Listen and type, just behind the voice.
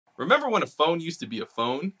Remember when a phone used to be a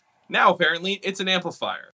phone? Now apparently it's an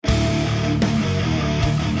amplifier.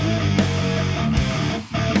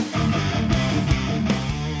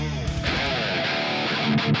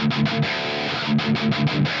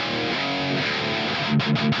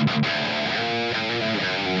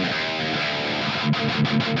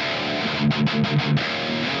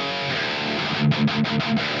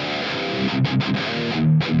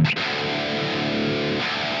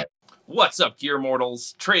 What's up, Gear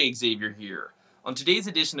Mortals? Trey Xavier here. On today's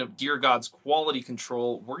edition of Gear God's Quality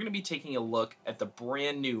Control, we're going to be taking a look at the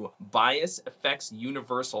brand new Bias Effects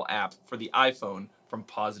Universal app for the iPhone from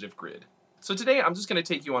Positive Grid. So today I'm just going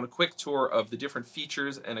to take you on a quick tour of the different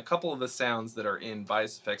features and a couple of the sounds that are in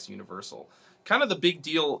Bias Effects Universal. Kind of the big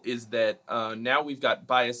deal is that now we've got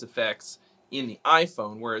Bias Effects in the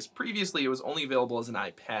iPhone, whereas previously it was only available as an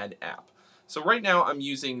iPad app. So right now I'm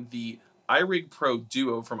using the iRig Pro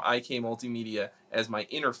Duo from IK Multimedia as my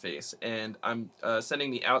interface, and I'm sending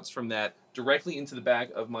the outs from that directly into the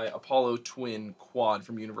back of my Apollo Twin Quad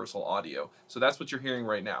from Universal Audio. So that's what you're hearing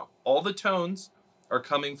right now. All the tones are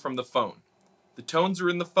coming from the phone. The tones are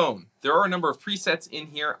in the phone. There are a number of presets in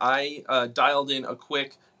here. I dialed in a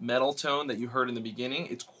quick metal tone that you heard in the beginning.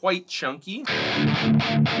 It's quite chunky.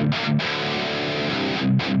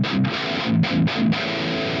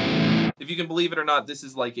 If you can believe it or not, this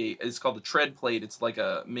is like it's called a tread plate. It's like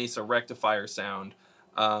a Mesa rectifier sound.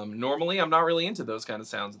 Normally, I'm not really into those kind of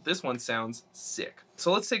sounds. This one sounds sick.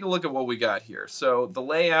 So let's take a look at what we got here. So the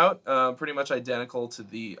layout, pretty much identical to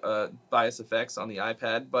the Bias Effects on the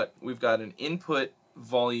iPad, but we've got an input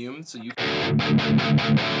volume, so you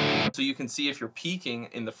can see if you're peaking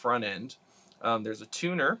in the front end. There's a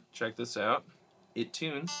tuner. Check this out. It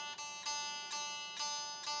tunes.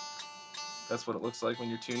 That's what it looks like when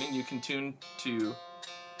you're tuning. You can tune to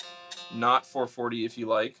not 440 if you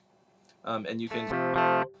like, and you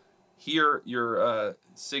can hear your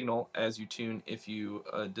signal as you tune if you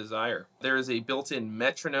desire. There is a built-in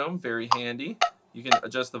metronome, very handy. You can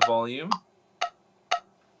adjust the volume.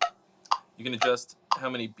 You can adjust how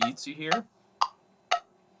many beats you hear.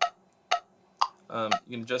 You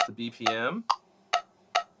can adjust the BPM.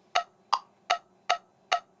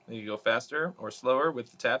 You can go faster or slower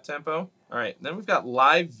with the tap tempo. All right, then we've got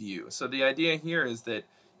live view. So the idea here is that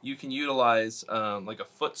you can utilize like a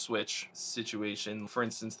foot switch situation. For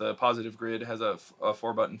instance, the Positive Grid has a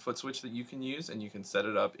 4-button foot switch that you can use, and you can set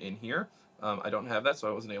it up in here. I don't have that, so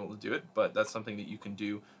I wasn't able to do it, but that's something that you can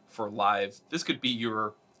do for live. This could be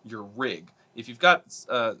your rig. If you've got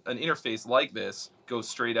an interface like this, goes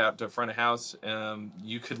straight out to front of house,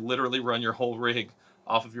 you could literally run your whole rig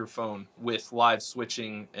off of your phone with live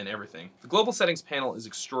switching and everything. The global settings panel is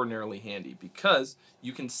extraordinarily handy because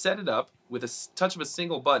you can set it up with a touch of a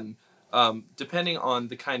single button depending on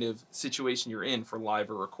the kind of situation you're in for live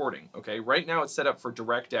or recording. Okay, right now it's set up for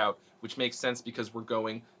direct out, which makes sense because we're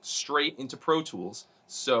going straight into Pro Tools.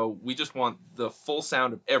 So we just want the full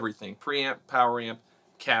sound of everything: preamp, power amp,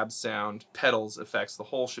 cab sound, pedals, effects, the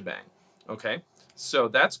whole shebang. Okay, so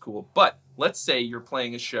that's cool. But let's say you're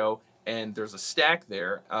playing a show and there's a stack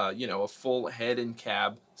there, you know, a full head and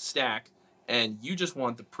cab stack, and you just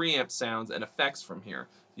want the preamp sounds and effects from here.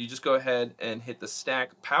 You just go ahead and hit the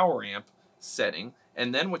stack power amp setting,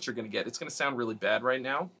 and then what you're going to get, it's going to sound really bad right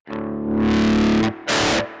now. And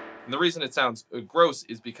the reason it sounds gross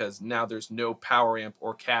is because now there's no power amp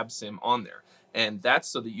or cab sim on there. And that's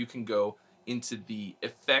so that you can go into the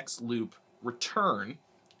effects loop return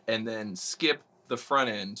and then skip the front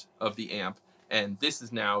end of the amp. And this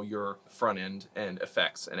is now your front end and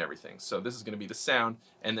effects and everything. So this is going to be the sound,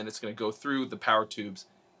 and then it's going to go through the power tubes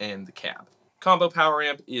and the cab. Combo power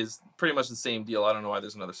amp is pretty much the same deal. I don't know why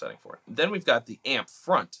there's another setting for it. Then we've got the amp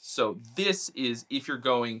front. So this is if you're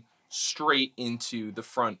going straight into the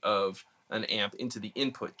front of an amp, into the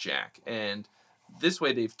input jack. And this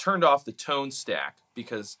way they've turned off the tone stack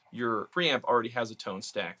because your preamp already has a tone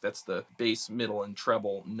stack. That's the bass, middle, and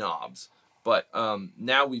treble knobs. But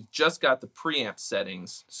now we've just got the preamp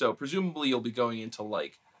settings, so presumably you'll be going into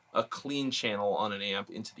like a clean channel on an amp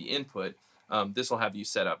into the input. This will have you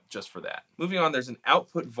set up just for that. Moving on, there's an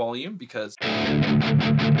output volume because you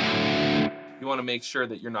want to make sure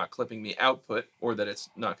that you're not clipping the output or that it's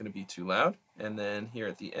not going to be too loud. And then here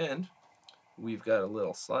at the end, we've got a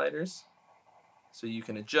little sliders, so you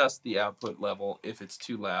can adjust the output level if it's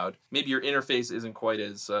too loud. Maybe your interface isn't quite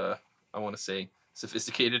as, I want to say,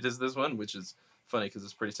 sophisticated as this one, which is funny because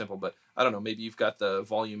it's pretty simple, but I don't know, maybe you've got the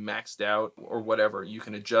volume maxed out or whatever. You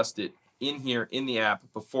can adjust it in here in the app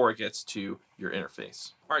before it gets to your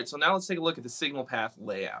interface. All right, so now let's take a look at the signal path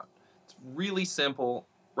layout. It's really simple.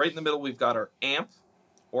 Right in the middle, we've got our amp.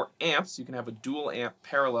 or amps. You can have a dual amp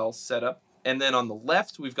parallel setup. And then on the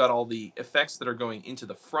left, we've got all the effects that are going into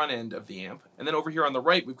the front end of the amp. And then over here on the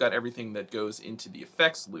right, we've got everything that goes into the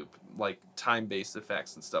effects loop, like time-based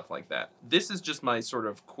effects and stuff like that. This is just my sort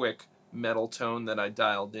of quick metal tone that I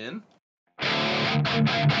dialed in.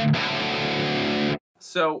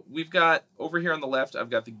 So we've got, over here on the left, I've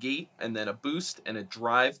got the gate and then a boost and a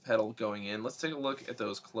drive pedal going in. Let's take a look at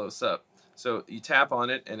those close up. So you tap on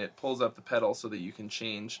it and it pulls up the pedal so that you can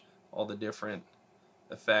change all the different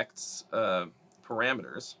effects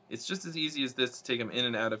parameters. It's just as easy as this to take them in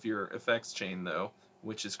and out of your effects chain though,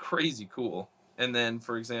 which is crazy cool. And then,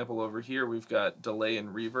 for example, over here we've got delay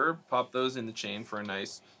and reverb. Pop those in the chain for a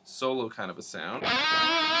nice solo kind of a sound.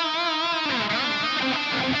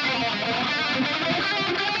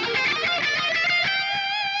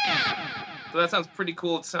 So that sounds pretty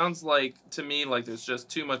cool. It sounds like, to me, like there's just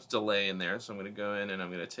too much delay in there. So I'm going to go in and I'm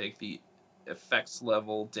going to take the effects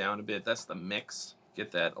level down a bit. That's the mix.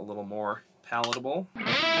 Get that a little more palatable.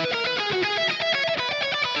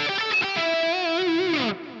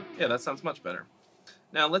 Yeah, that sounds much better.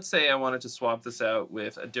 Now let's say I wanted to swap this out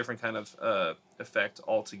with a different kind of effect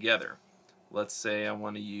altogether. Let's say I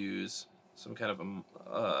want to use some kind of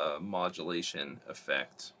a modulation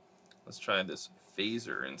effect. Let's try this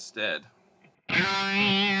phaser instead.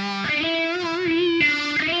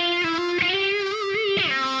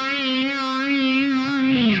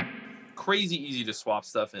 Crazy easy to swap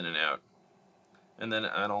stuff in and out. And then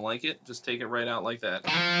I don't like it, just take it right out like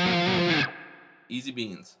that. Easy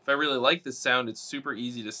beans. If I really like this sound, it's super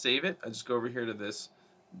easy to save it. I just go over here to this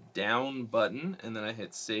down button and then I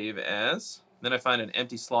hit save as. Then I find an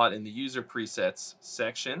empty slot in the user presets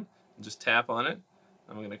section and just tap on it.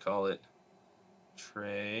 I'm going to call it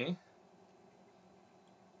Trey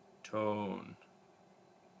Tone.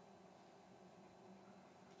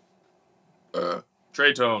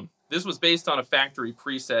 Trey Tone. This was based on a factory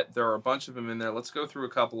preset. There are a bunch of them in there. Let's go through a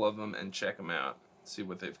couple of them and check them out. See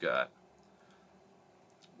what they've got.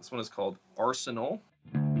 This one is called Arsenal.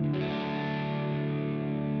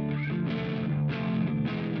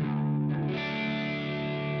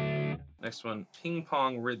 Next one, Ping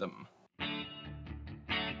Pong Rhythm.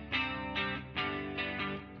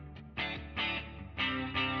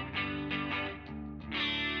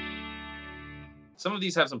 Some of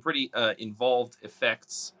these have some pretty involved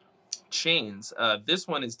effects chains. This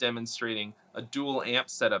one is demonstrating a dual amp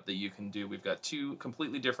setup that you can do. We've got two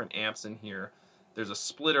completely different amps in here. There's a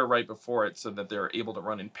splitter right before it so that they're able to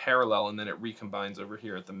run in parallel, and then it recombines over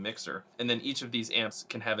here at the mixer. And then each of these amps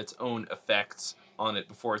can have its own effects on it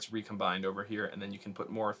before it's recombined over here, and then you can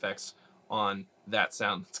put more effects on that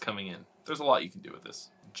sound that's coming in. There's a lot you can do with this.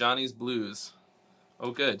 Johnny's Blues.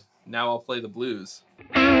 Oh good, now I'll play the blues.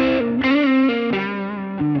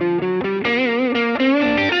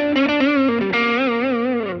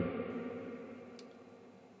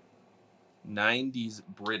 90s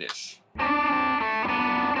British.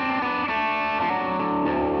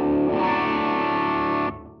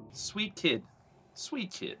 Sweet kid.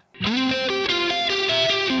 Sweet kid.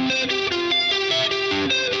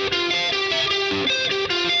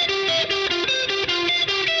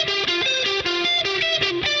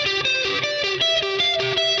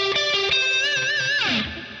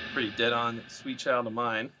 Pretty dead on Sweet Child of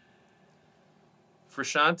Mine.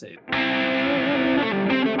 Frusciante.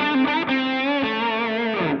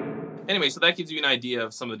 Anyway, so that gives you an idea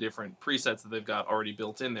of some of the different presets that they've got already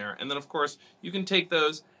built in there. And then, of course, you can take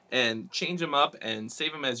those and change them up and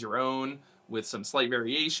save them as your own with some slight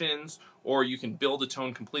variations, or you can build a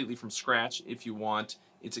tone completely from scratch if you want.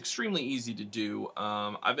 It's extremely easy to do.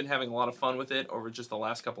 I've been having a lot of fun with it over just the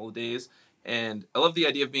last couple of days, and I love the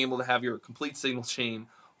idea of being able to have your complete signal chain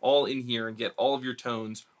all in here and get all of your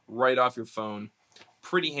tones right off your phone.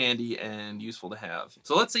 Pretty handy and useful to have.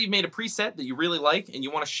 So let's say you've made a preset that you really like and you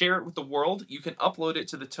want to share it with the world. You can upload it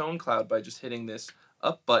to the Tone Cloud by just hitting this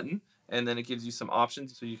up button, and then it gives you some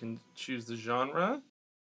options. So you can choose the genre.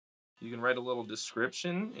 You can write a little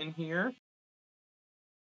description in here.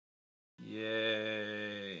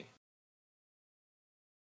 Yay.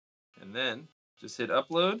 And then just hit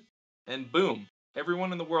upload, and boom,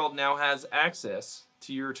 everyone in the world now has access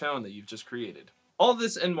to your tone that you've just created. All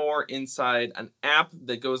this and more inside an app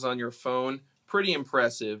that goes on your phone. Pretty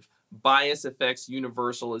impressive. Bias Effects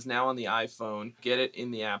Universal is now on the iPhone. Get it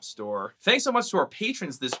in the App Store. Thanks so much to our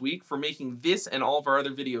patrons this week for making this and all of our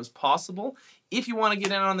other videos possible. If you want to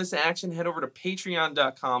get in on this action, head over to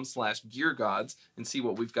patreon.com/geargods and see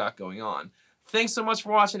what we've got going on. Thanks so much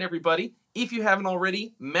for watching, everybody. If you haven't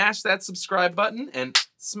already, mash that subscribe button and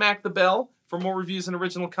smack the bell for more reviews and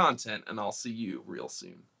original content, and I'll see you real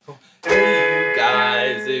soon. Hey you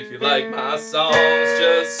guys, if you like my songs,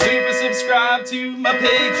 just super subscribe to my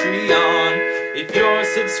Patreon. If you're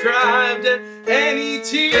subscribed at any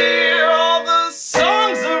tier, all the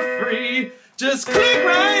songs are free. Just click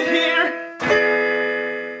right here.